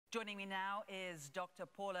Joining me now is Dr.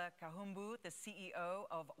 Paula Kahumbu, the CEO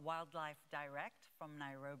of WildlifeDirect from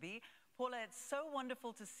Nairobi. Paula, it's so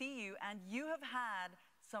wonderful to see you, and you have had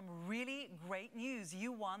some really great news.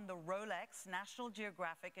 You won the Rolex National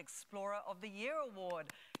Geographic Explorer of the Year Award.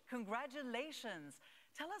 Congratulations.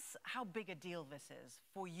 Tell us how big a deal this is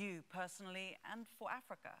for you personally and for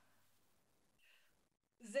Africa.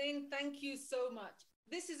 Zain, thank you so much.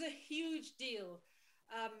 This is a huge deal.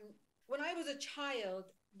 When I was a child,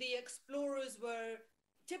 the explorers were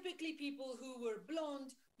typically people who were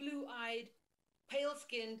blonde, blue-eyed,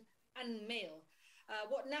 pale-skinned, and male.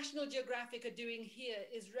 What National Geographic are doing here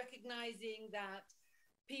is recognizing that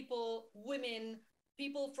people, women,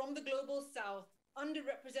 people from the global south,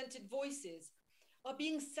 underrepresented voices are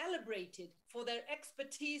being celebrated for their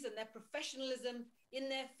expertise and their professionalism in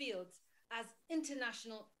their fields as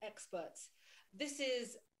international experts. This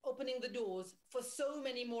is opening the doors for so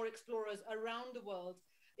many more explorers around the world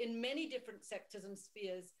in many different sectors and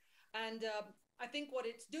spheres. And I think what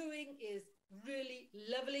it's doing is really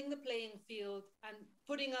leveling the playing field and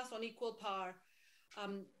putting us on equal par.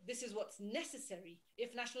 This is what's necessary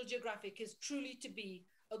if National Geographic is truly to be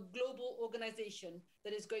a global organization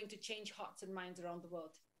that is going to change hearts and minds around the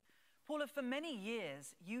world. Paula, for many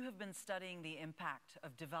years, you have been studying the impact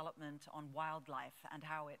of development on wildlife and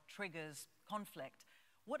how it triggers conflict.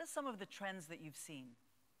 What are some of the trends that you've seen?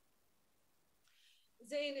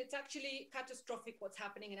 Zain, it's actually catastrophic what's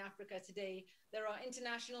happening in Africa today. There are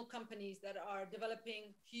international companies that are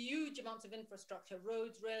developing huge amounts of infrastructure,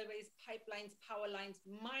 roads, railways, pipelines, power lines,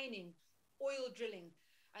 mining, oil drilling,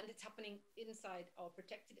 and it's happening inside our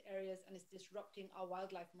protected areas and it's disrupting our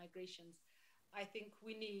wildlife migrations. I think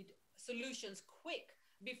we need solutions quick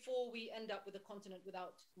before we end up with a continent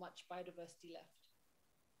without much biodiversity left.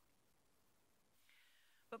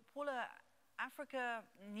 But Paula, Africa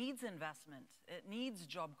needs investment, it needs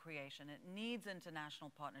job creation, it needs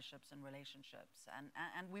international partnerships and relationships,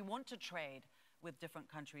 and we want to trade with different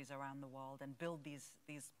countries around the world and build these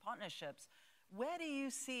partnerships. Where do you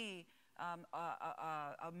see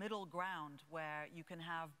a middle ground where you can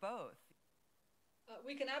have both?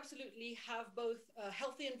 We can absolutely have both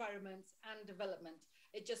healthy environments and development.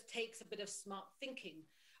 It just takes a bit of smart thinking.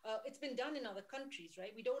 It's been done in other countries,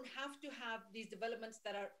 right? We don't have to have these developments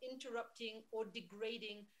that are interrupting or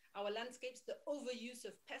degrading our landscapes. The overuse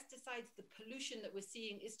of pesticides, the pollution that we're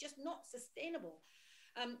seeing is just not sustainable.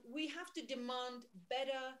 We have to demand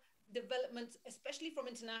better development, especially from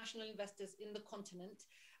international investors in the continent,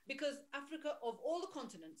 because Africa, of all the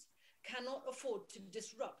continents, cannot afford to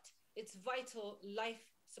disrupt its vital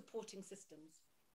life-supporting systems.